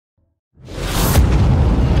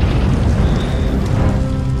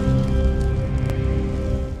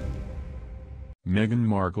Meghan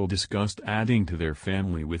Markle discussed adding to their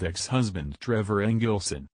family with ex-husband Trevor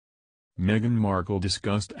Engelson. Meghan Markle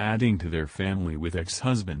discussed adding to their family with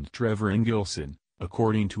ex-husband Trevor Engelson,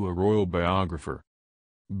 according to a royal biographer.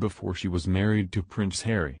 Before she was married to Prince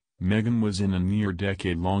Harry, Meghan was in a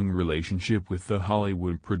near-decade-long relationship with the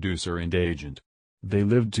Hollywood producer and agent. They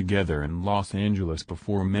lived together in Los Angeles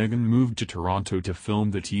before Meghan moved to Toronto to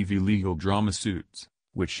film the TV legal drama Suits,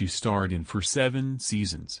 which she starred in for 7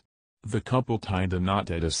 seasons. The couple tied a knot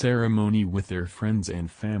at a ceremony with their friends and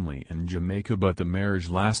family in Jamaica, but the marriage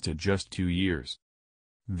lasted just 2 years.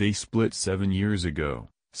 They split 7 years ago,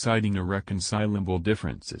 citing irreconcilable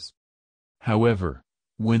differences. However,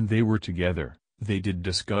 when they were together, they did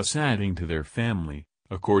discuss adding to their family,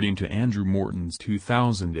 according to Andrew Morton's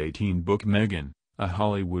 2018 book Meghan, a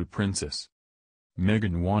Hollywood Princess.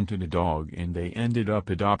 Meghan wanted a dog and they ended up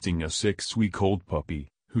adopting a 6-week-old puppy,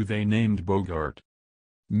 who they named Bogart.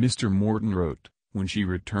 Mr. Morton wrote, when she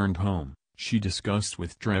returned home, she discussed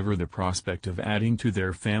with Trevor the prospect of adding to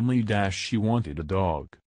their family. She wanted a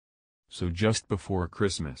dog. So just before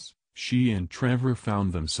Christmas, she and Trevor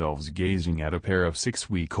found themselves gazing at a pair of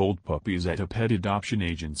 6-week-old puppies at a pet adoption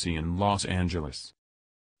agency in Los Angeles.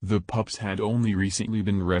 The pups had only recently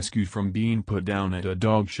been rescued from being put down at a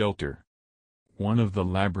dog shelter. One of the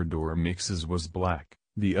Labrador mixes was black,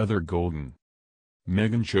 the other golden.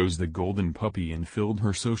 Meghan chose the golden puppy and filled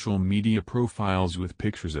her social media profiles with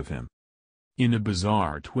pictures of him. In a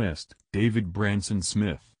bizarre twist, David Branson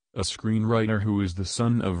Smith, a screenwriter who is the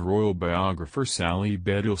son of royal biographer Sally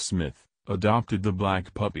Bedell Smith, adopted the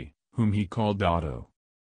black puppy, whom he called Otto.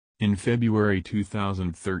 In February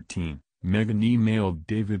 2013, Meghan emailed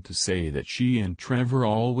David to say that she and Trevor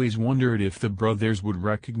always wondered if the brothers would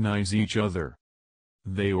recognize each other.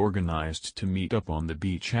 They organized to meet up on the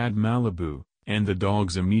beach at Malibu, and the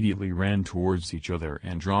dogs immediately ran towards each other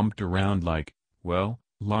and romped around like, well,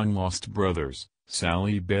 long-lost brothers,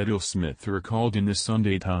 Sally Bedell Smith recalled in the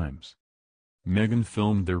Sunday Times. Meghan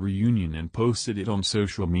filmed their reunion and posted it on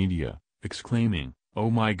social media, exclaiming,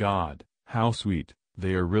 "Oh my God, how sweet,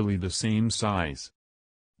 they are really the same size."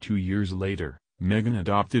 2 years later, Meghan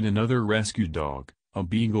adopted another rescue dog, a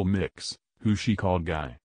beagle mix, who she called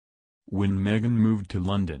Guy. When Meghan moved to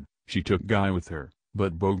London, she took Guy with her,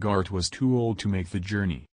 but Bogart was too old to make the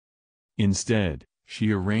journey. Instead,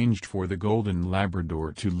 she arranged for the Golden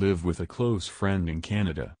Labrador to live with a close friend in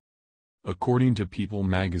Canada. According to People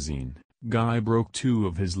magazine, Guy broke 2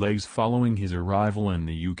 of his legs following his arrival in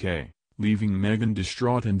the UK, leaving Meghan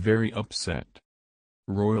distraught and very upset.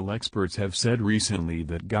 Royal experts have said recently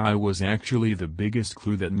that Guy was actually the biggest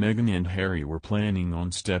clue that Meghan and Harry were planning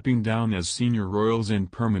on stepping down as senior royals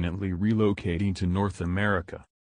and permanently relocating to North America.